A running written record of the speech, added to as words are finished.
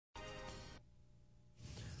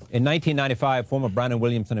In 1995, former Brown &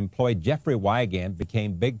 Williamson employee Jeffrey Wigand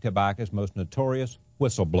became Big Tobacco's most notorious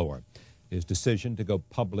whistleblower. His decision to go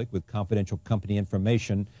public with confidential company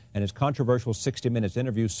information and his controversial 60 Minutes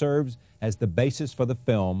interview serves as the basis for the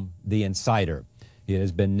film The Insider. It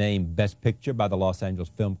has been named Best Picture by the Los Angeles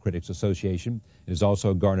Film Critics Association. It has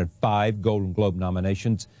also garnered 5 Golden Globe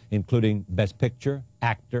nominations, including Best Picture,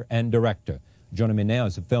 Actor, and Director. Joining me now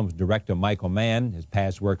is the film's director, Michael Mann. His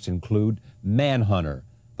past works include Manhunter,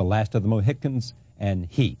 The Last of the Mohicans, and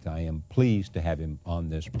Heat. I am pleased to have him on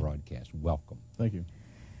this broadcast. Welcome. Thank you.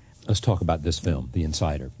 Let's talk about this film, The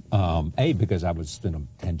Insider. Because I was in a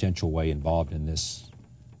tangential way involved in this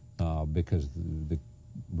because the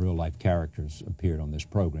real-life characters appeared on this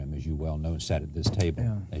program, as you well know, and sat at this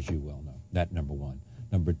table, as you well know. That, number one.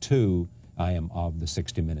 Number two, I am of the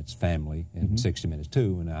 60 Minutes family, and 60 Minutes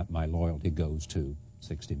too, and my loyalty goes to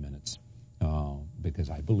 60 Minutes because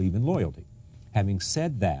I believe in loyalty. Having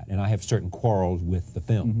said that, and I have certain quarrels with the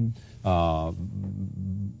film,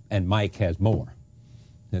 and Mike has more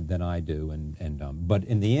than I do, but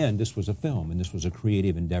in the end, this was a film, and this was a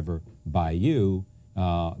creative endeavor by you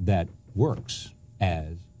that works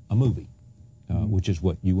as a movie, which is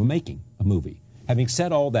what you were making, a movie. Having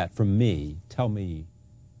said all that from me, tell me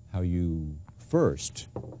how you first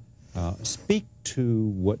speak to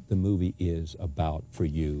what the movie is about for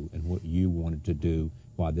you and what you wanted to do,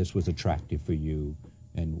 why this was attractive for you,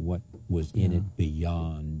 and what was in it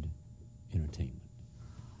beyond entertainment.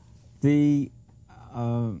 The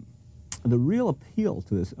real appeal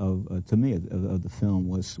to this, to me, of the film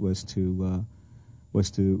was to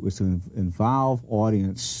involve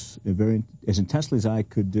audience as intensely as I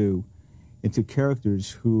could do into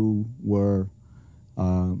characters who were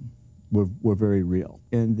very real.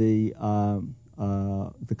 And the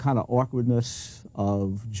kind of awkwardness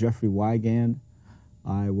of Jeffrey Wigand,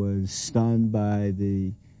 I was stunned by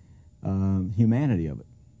the humanity of it,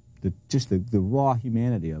 just the raw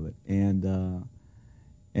humanity of it, and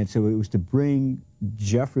so it was to bring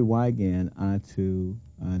Jeffrey Wigand onto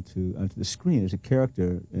the screen as a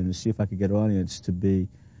character, and to see if I could get an audience to be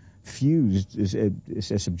fused as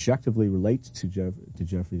subjectively relates to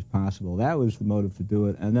Jeffrey as possible. That was the motive to do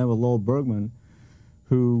it. And then with Lowell Bergman,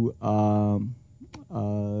 who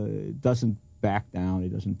doesn't back down, he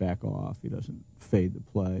doesn't back off, he doesn't fade the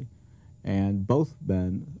play, and both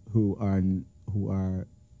men who are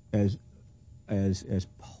as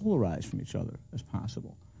polarized from each other as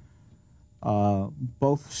possible,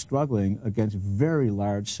 both struggling against very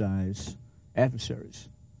large-size adversaries.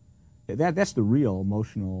 That's the real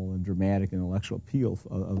emotional and dramatic and intellectual appeal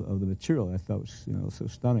of the material. I thought was so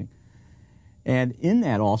stunning, and in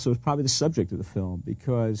that also is probably the subject of the film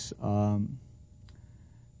because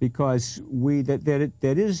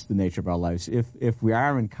that is the nature of our lives. If we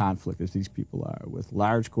are in conflict, as these people are, with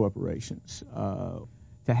large corporations,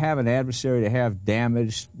 to have an adversary, to have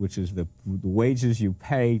damage, which is the wages you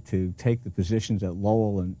pay to take the positions that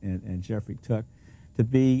Lowell and Jeffrey took, to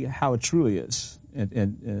be how it truly is.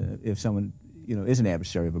 And if someone is an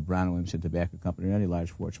adversary of a Brown & Williamson tobacco company or any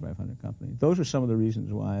large Fortune 500 company, those are some of the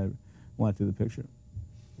reasons why I wanted to do the picture.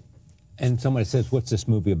 And somebody says, "What's this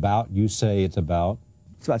movie about?" You say it's about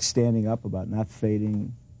standing up, about not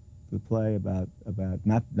fading the play, about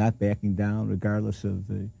not backing down regardless of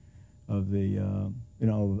the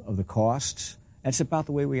costs. And it's about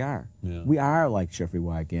the way we are. Yeah. We are like Jeffrey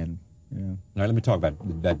Wigand. Yeah. All right, let me talk about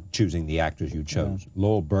choosing the actors you chose. Yeah.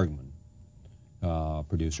 Lowell Bergman,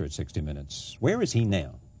 producer at 60 Minutes. Where is he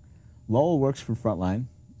now? Lowell works for Frontline,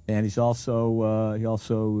 and he also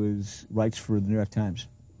writes for the New York Times,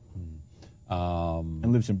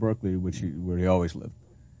 and lives in Berkeley, where he always lived.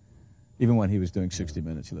 Even when he was doing 60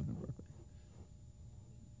 Minutes, he lived in Berkeley.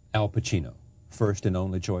 Al Pacino, first and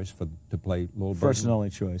only choice to play Lowell Bergman? First and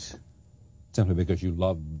only choice. Simply because you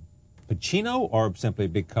love Pacino, or simply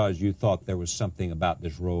because you thought there was something about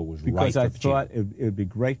this role was right for Pacino? Because I thought it would be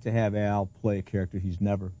great to have Al play a character he's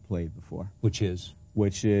never played before. Which is?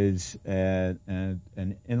 Which is an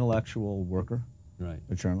intellectual worker, right?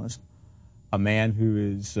 A journalist, a man who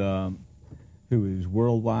is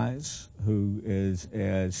world-wise, who is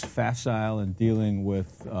as facile in dealing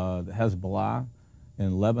with the Hezbollah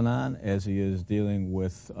in Lebanon as he is dealing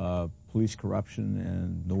with police corruption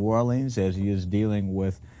in New Orleans, as he is dealing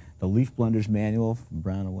with the Leaf Blenders Manual from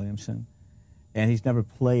Brown & Williamson. And he's never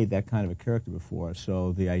played that kind of a character before.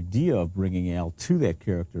 So the idea of bringing Al to that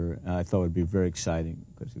character, I thought would be very exciting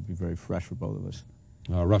because it would be very fresh for both of us.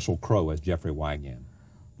 Russell Crowe as Jeffrey Wigand.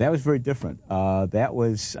 That was very different.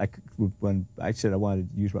 When I said I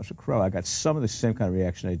wanted to use Russell Crowe, I got some of the same kind of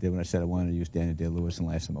reaction I did when I said I wanted to use Daniel Day-Lewis in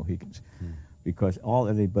Last of the Mohicans. because all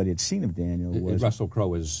anybody had seen of Daniel was Russell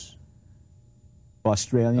Crowe is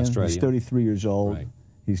Australian. He's 33 years old. Right.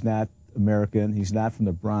 He's not American. He's not from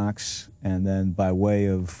the Bronx. And then by way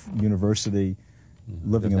of university,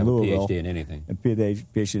 living in Louisville. PhD in anything. And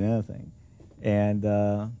PhD in anything. And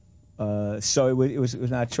so it was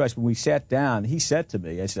not a choice. When we sat down, he said to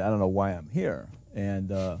me, I said, I don't know why I'm here.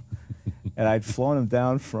 And and I'd flown him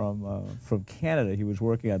down from Canada. He was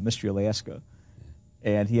working on Mystery Alaska.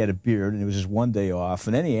 And he had a beard, and it was his one day off.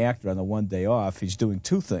 And any actor on the one day off, he's doing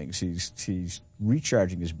two things. He's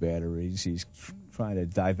recharging his batteries. He's trying to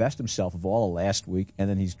divest himself of all of last week, and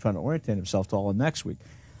then he's trying to orientate himself to all of next week.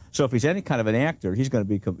 So if he's any kind of an actor, he's going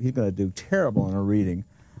to do terrible in a reading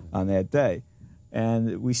on that day.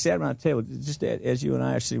 And we sat around the table, just as you and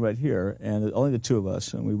I are sitting right here, and only the two of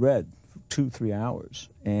us, and we read for 2-3 hours.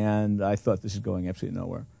 And I thought, this is going absolutely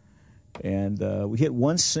nowhere. And we hit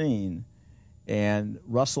one scene. And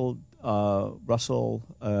it's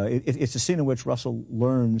a scene in which Russell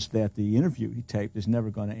learns that the interview he taped is never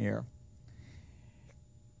going to air.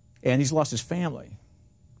 And he's lost his family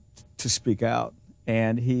to speak out.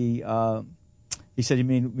 And he said, "You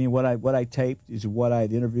mean what I taped is what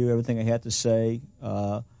I'd interview, everything I had to say,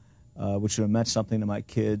 which would have meant something to my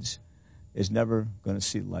kids, is never going to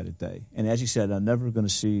see the light of day." And as he said, "I'm never going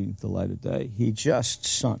to see the light of day." He just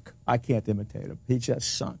sunk. I can't imitate him. He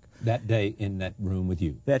just sunk. That day in that room with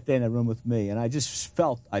you. That day in that room with me. And I just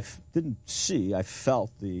felt, I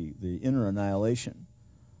felt the inner annihilation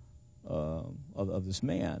of this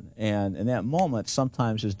man. And in that moment,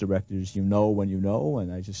 sometimes as directors, you know when you know,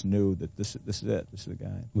 and I just knew that this is it. This is the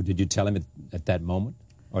guy. Well, did you tell him at that moment?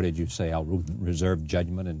 Or did you say, I'll reserve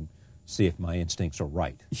judgment and see if my instincts are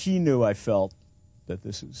right? He knew I felt that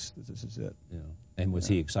this is it. Yeah. And was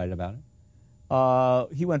he excited about it?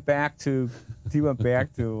 He went back to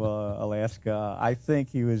Alaska. I think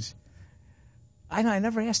he was. I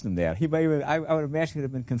never asked him that. I would imagine he'd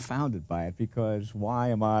have been confounded by it, because why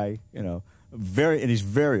am I, and he's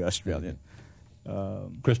very Australian.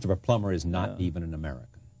 Christopher Plummer is not even an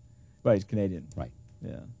American. Right, he's Canadian. Right.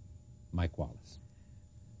 Yeah. Mike Wallace.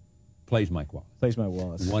 Plays Mike Wallace. Plays Mike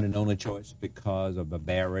Wallace. One and only choice because of a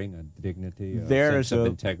bearing, a dignity, a sense of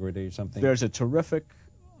integrity or something? There's a terrific...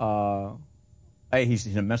 he's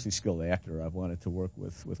an immensely skilled actor. I've wanted to work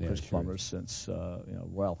with Chris Plummer since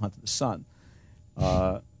Royal Hunt of the Sun.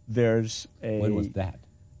 When was that?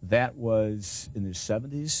 That was in the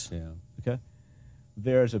 70s. Yeah. Okay.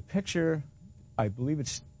 There's a picture, I believe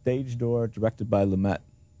it's Stage Door, directed by Lumet,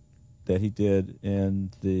 that he did in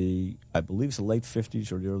I believe it's the late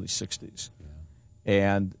 50s or the early 60s. Yeah.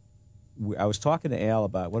 And I was talking to Al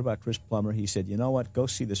about, what about Chris Plummer? He said, you know what, go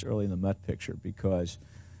see this early in the Met picture, because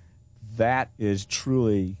that is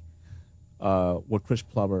truly what Chris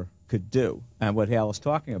Plummer could do. And what Al was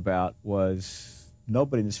talking about was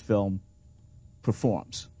nobody in this film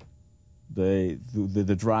performs. The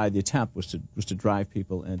attempt was to drive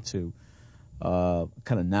people into kind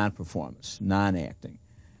of non-performance, non-acting.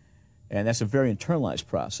 And that's a very internalized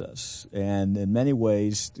process. And in many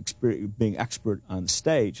ways, being expert on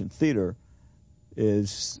stage and theater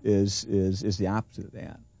is the opposite of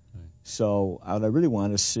that. Right. So what I really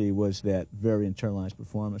wanted to see was that very internalized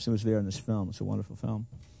performance. It was there in this film. It's a wonderful film.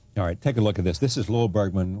 All right, take a look at this. This is Lowell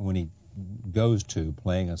Bergman when he goes to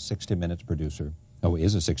playing a 60 Minutes producer. Oh, he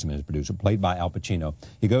is a 60 Minutes producer, played by Al Pacino.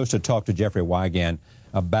 He goes to talk to Jeffrey Wigand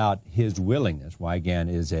about his willingness.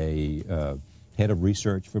 Wigand is a head of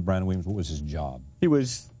research for Brown & Williams. What was his job? He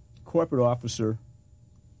was corporate officer,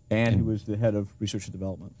 and he was the head of research and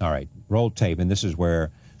development. All right, roll tape, and this is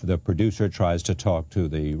where the producer tries to talk to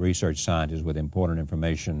the research scientist with important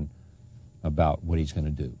information about what he's going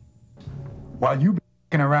to do. While you've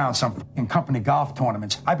been around some f***ing company golf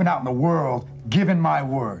tournaments, I've been out in the world giving my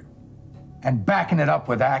word and backing it up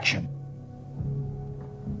with action.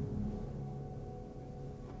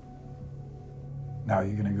 Now, are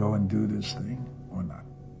you going to go and do this thing or not?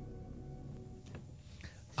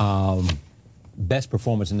 Best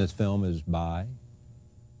performance in this film is by?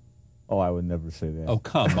 Oh, I would never say that. Oh,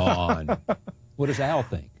 come on. What does Al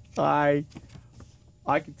think? I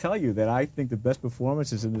can tell you that I think the best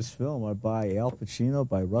performances in this film are by Al Pacino,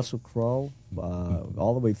 by Russell Crowe,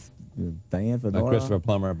 all the way Diane Venora. Christopher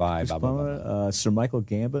Plummer, by Sir Michael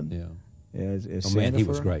Gambon. Yeah. As man, he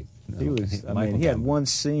was great. He was. I mean, he had one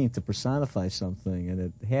scene to personify something, and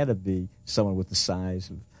it had to be someone with the size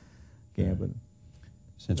of Gambon.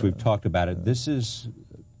 Since we've talked about it, this is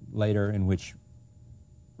later in which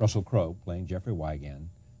Russell Crowe, playing Jeffrey Wigand,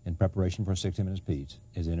 in preparation for a 60 Minutes piece,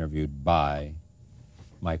 is interviewed by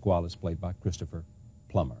Mike Wallace, played by Christopher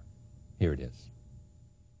Plummer. Here it is.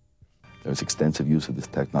 There's extensive use of this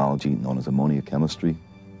technology known as ammonia chemistry.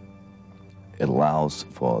 It allows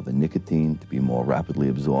for the nicotine to be more rapidly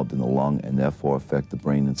absorbed in the lung and therefore affect the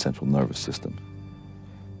brain and central nervous system.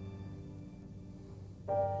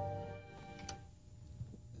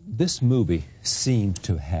 This movie seems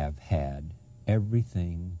to have had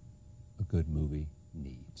everything a good movie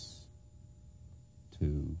needs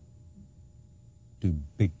to do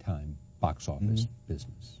big-time box office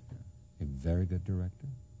business. A very good director,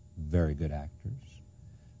 very good actors,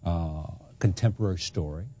 contemporary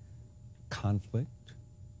story, conflict,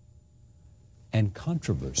 and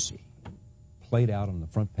controversy played out on the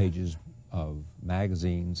front pages of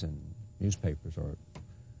magazines and newspapers, or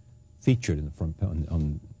featured in the front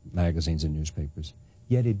on magazines and newspapers.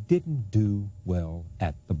 Yet it didn't do well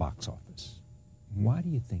at the box office. Why do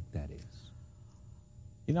you think that is?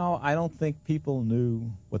 You know, I don't think people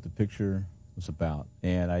knew what the picture was about,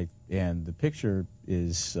 and the picture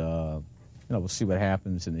is, you know, we'll see what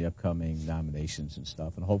happens in the upcoming nominations and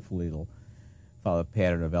stuff, and hopefully it'll follow the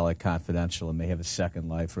pattern of LA Confidential and may have a second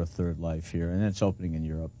life or a third life here, and then it's opening in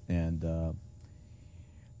Europe. And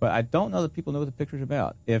but I don't know that people know what the picture's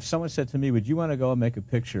about. If someone said to me, "Would you want to go and make a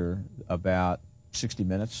picture about 60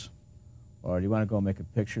 Minutes?" or "Do you want to go and make a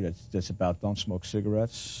picture that's about don't smoke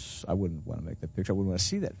cigarettes?" I wouldn't want to make that picture. I wouldn't want to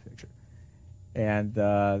see that picture. And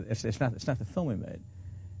it's not the film we made.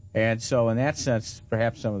 And so in that sense,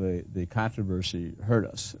 perhaps some of the controversy hurt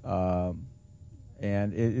us.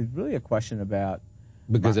 And it's really a question about...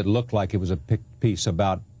 Because it looked like it was a piece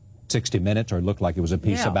about 60 Minutes, or it looked like it was a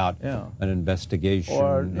piece about an investigation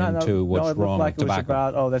into what's wrong with tobacco. It was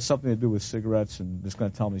about, oh, that's something to do with cigarettes, and it's going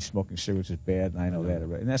to tell me smoking cigarettes is bad, and I know that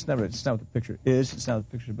already. And it's not what the picture is. It's not what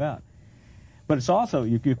the picture's about. But it's also,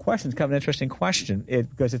 your question's kind of an interesting question,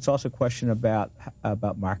 because it's also a question about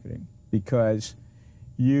marketing. Because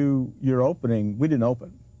you're opening, we didn't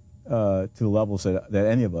open to the levels that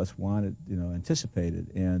any of us wanted,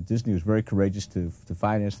 anticipated. And Disney was very courageous to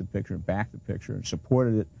finance the picture and back the picture and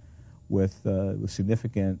supported it with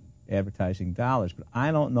significant advertising dollars. But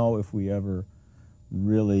I don't know if we ever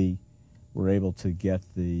really were able to get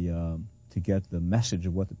the message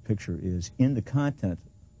of what the picture is in the content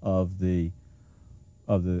of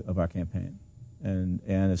our campaign. And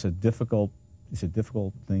it's a difficult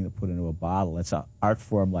thing to put into a bottle. It's an art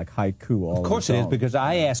form like haiku. All of course it is, because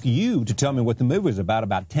I asked you to tell me what the movie was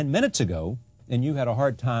about 10 minutes ago, and you had a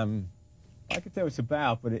hard time. I could tell what it's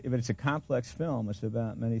about, but it's a complex film. It's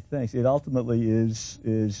about many things. It ultimately is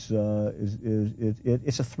it's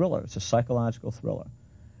a thriller. It's a psychological thriller,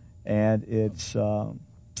 and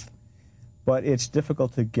but it's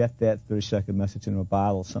difficult to get that 30-second message in a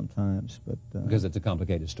bottle sometimes. But because it's a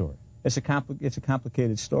complicated story. It's a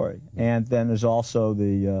complicated story, and then there's also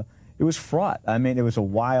it was fraught. I mean, it was a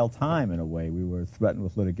wild time in a way. We were threatened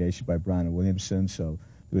with litigation by Brown & Williamson, so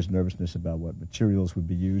there was nervousness about what materials would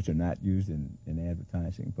be used or not used in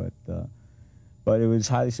advertising. But it was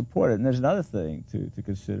highly supported. And there's another thing to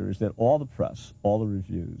consider, is that all the press, all the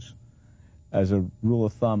reviews, as a rule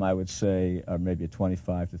of thumb, I would say, are maybe a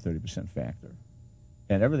 25 to 30% factor,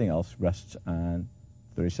 and everything else rests on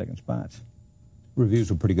 30-second spots. Reviews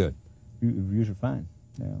were pretty good. Reviews are fine,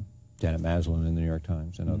 yeah. Janet Maslin in the New York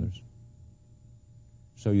Times and others.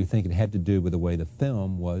 So you think it had to do with the way the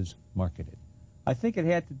film was marketed? I think it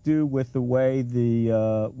had to do with the way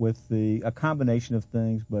a combination of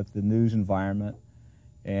things, but the news environment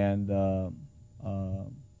and the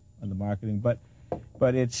marketing. But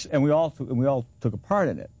it's, and we all took a part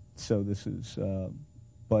in it. So this is,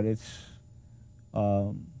 but it's.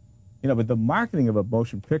 But the marketing of a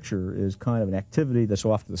motion picture is kind of an activity that's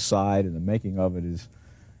off to the side, and the making of it is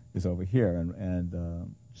over here.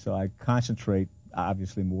 And so I concentrate,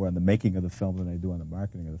 obviously, more on the making of the film than I do on the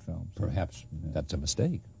marketing of the film. So, perhaps that's a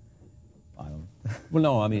mistake. I don't. Well,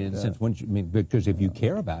 no, I mean, in a sense, because if you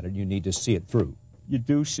care about it, you need to see it through. You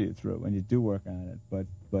do see it through, and you do work on it,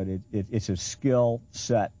 but it's a skill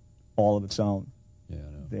set all of its own. Yeah,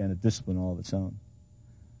 I know. And a discipline all of its own.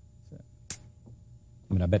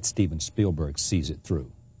 I mean, I bet Steven Spielberg sees it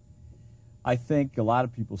through. I think a lot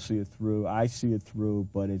of people see it through. I see it through,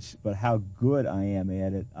 but how good I am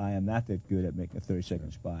at it, I am not that good at making a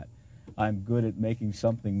 30-second spot. I'm good at making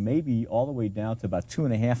something maybe all the way down to about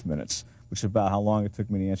 2.5 minutes, which is about how long it took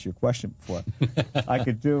me to answer your question before.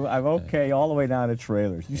 I'm okay all the way down to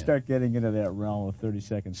trailers. You start getting into that realm of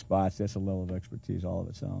 30-second spots, that's a level of expertise all of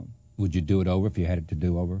its own. Would you do it over if you had it to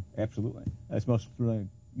do over? Absolutely. That's most thrilling.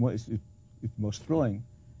 It's the most thrilling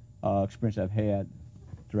experience I've had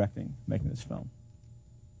directing, making this film.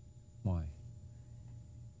 Why?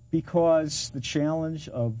 Because the challenge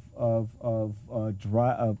of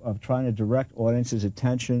trying to direct audiences'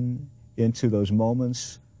 attention into those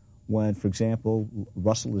moments when, for example,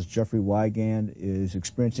 Russell as Jeffrey Wigand is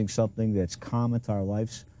experiencing something that's common to our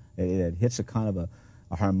lives. It hits a kind of a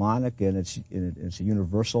harmonic, and it's a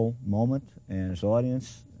universal moment. And as an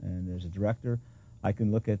audience and as a director, I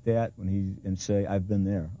can look at that and say, I've been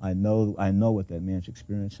there. I know what that man's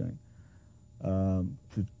experiencing.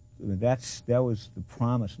 That was the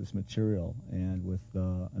promise of this material, and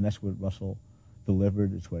that's what Russell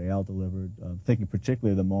delivered. It's what Al delivered. Thinking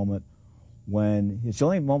particularly of the moment when it's the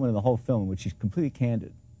only moment in the whole film in which he's completely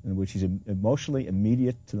candid, in which he's emotionally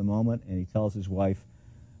immediate to the moment, and he tells his wife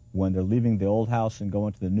when they're leaving the old house and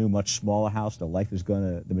going to the new, much smaller house, the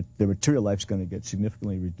material life is going to get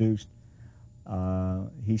significantly reduced.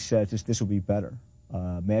 He says this will be better.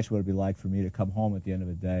 Imagine what it'd be like for me to come home at the end of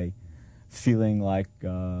the day, feeling like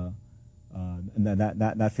not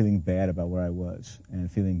feeling bad about where I was,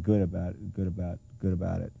 and feeling good about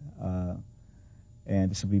it.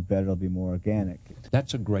 And this will be better. It'll be more organic.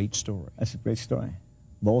 That's a great story. That's a great story.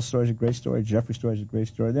 Lowell's story is a great story. Jeffrey's story is a great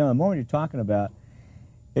story. The moment you're talking about,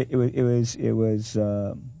 it was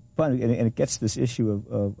fun, and it gets this issue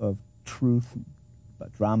of truth,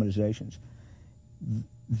 about dramatizations.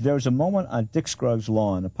 There was a moment on Dick Scruggs'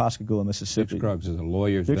 lawn in Pascagoula, Mississippi. Dick Scruggs is a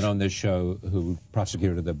lawyer who's been on this show, who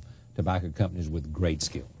prosecuted the tobacco companies with great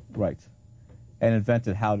skill. Right. And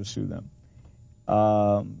invented how to sue them.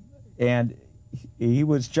 And he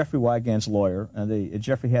was Jeffrey Wigand's lawyer, and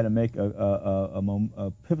Jeffrey had to make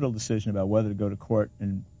a pivotal decision about whether to go to court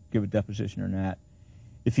and give a deposition or not.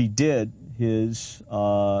 If he did,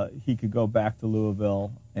 he could go back to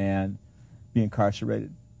Louisville and be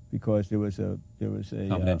incarcerated, because there was a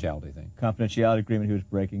Confidentiality thing. Confidentiality agreement he was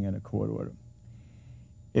breaking in a court order.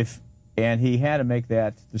 And he had to make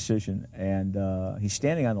that decision, and he's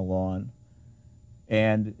standing on the lawn,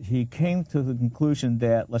 and he came to the conclusion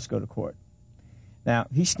that let's go to court. Now,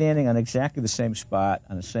 he's standing on exactly the same spot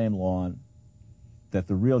on the same lawn that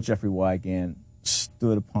the real Jeffrey Wigand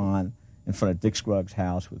stood upon in front of Dick Scruggs'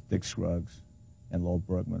 house, with Dick Scruggs and Lowell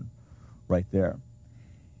Bergman right there.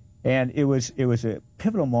 And it was a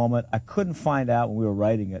pivotal moment. I couldn't find out when we were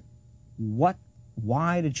writing it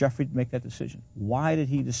why did Jeffrey make that decision? Why did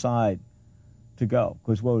he decide to go?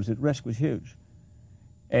 Because what was at risk was huge.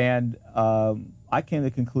 And I came to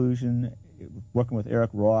the conclusion, working with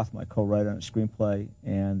Eric Roth, my co-writer on the screenplay,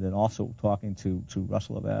 and then also talking to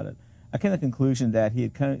Russell about it, I came to the conclusion that he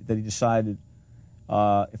decided,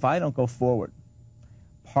 if I don't go forward,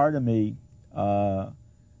 part of me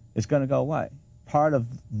is going to go away. Part of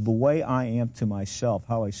the way I am to myself,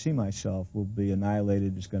 how I see myself, will be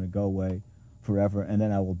annihilated. It's going to go away forever, and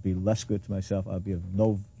then I will be less good to myself. I'll be of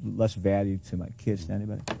less value to my kids, to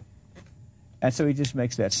anybody. And so he just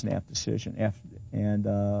makes that snap decision. And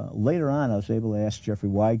later on, I was able to ask Jeffrey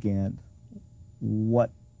Wigand what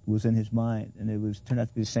was in his mind, and it turned out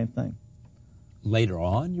to be the same thing. Later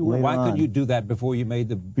on? Why couldn't you do that before you made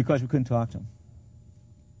the... Because we couldn't talk to him.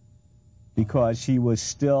 Because he was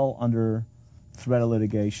still under threat of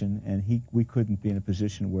litigation, and we couldn't be in a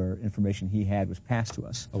position where information he had was passed to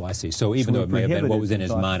us. Oh, I see. So even though it may have been what was in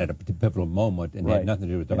his mind at a pivotal moment and had nothing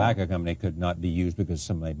to do with the tobacco company, could not be used because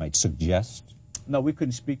somebody might suggest? No, we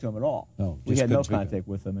couldn't speak to him at all. No, we had no contact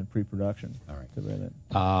with him in pre-production. All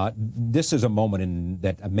right. This is a moment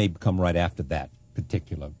that may come right after that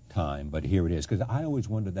particular time, but here it is, because I always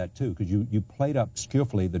wondered that too, because you played up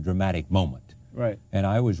skillfully the dramatic moment. Right. And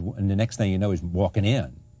the next thing you know, he's walking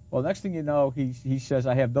in. Well, next thing you know, he says,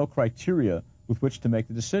 I have no criteria with which to make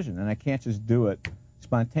the decision, and I can't just do it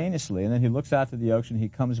spontaneously. And then he looks out to the ocean, he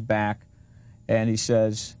comes back, and he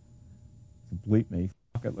says, bleep me,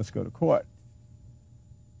 fuck it, let's go to court.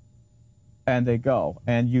 And they go.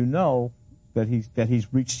 And you know that he's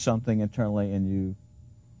reached something internally, and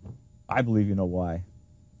I believe you know why.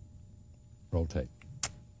 Roll tape.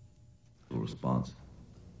 Response,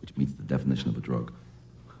 which meets the definition of a drug.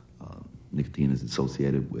 Nicotine is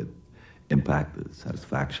associated with impact,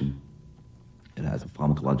 satisfaction. It has a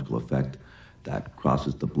pharmacological effect that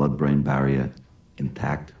crosses the blood-brain barrier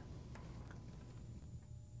intact.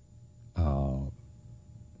 How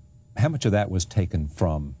much of that was taken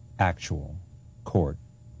from actual court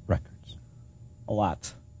records? A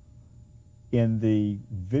lot. In the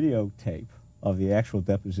videotape of the actual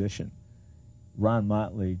deposition, Ron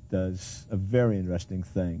Motley does a very interesting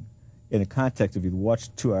thing in the context of you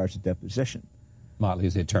watch 2 hours of deposition. Motley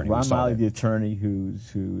is the attorney. Ron Motley, the attorney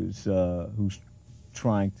who's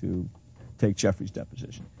trying to take Jeffrey's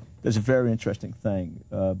deposition. There's a very interesting thing.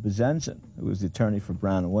 Bezenzen, who was the attorney for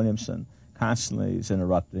Brown and Williamson, constantly is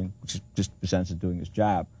interrupting, which is just Bezenzen doing his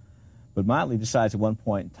job. But Motley decides at one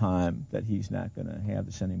point in time that he's not going to have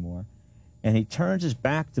this anymore. And he turns his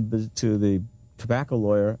back to the tobacco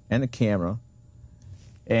lawyer and the camera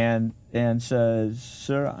and says,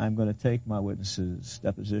 "Sir, I'm going to take my witness's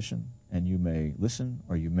deposition, and you may listen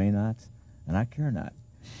or you may not, and I care not."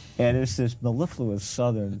 And it's this mellifluous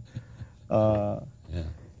Southern,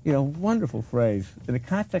 wonderful phrase. In the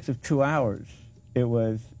context of 2 hours, it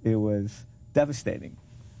was devastating.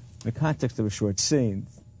 In the context of a short scene,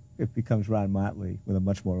 it becomes Ron Motley with a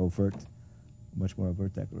much more overt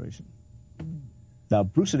declaration. Now,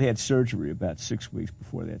 Bruce had surgery about 6 weeks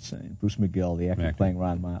before that scene. Bruce McGill, the actor playing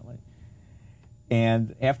Ron Motley.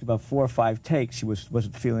 And after about 4 or 5 takes, he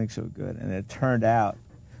wasn't feeling so good. And it turned out,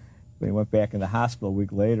 when he went back in the hospital a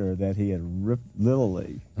week later, that he had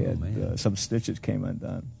literally had some stitches came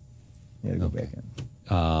undone. He had to go back in.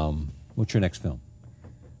 What's your next film?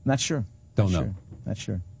 Not sure. Don't know. Not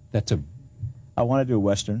sure. I want to do a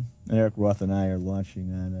Western. And Eric Roth and I are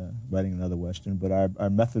launching on writing another Western. But our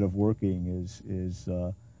method of working is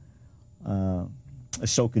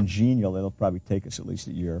so congenial that it'll probably take us at least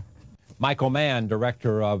a year. Michael Mann,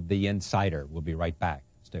 director of The Insider. We'll be right back.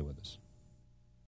 Stay with us.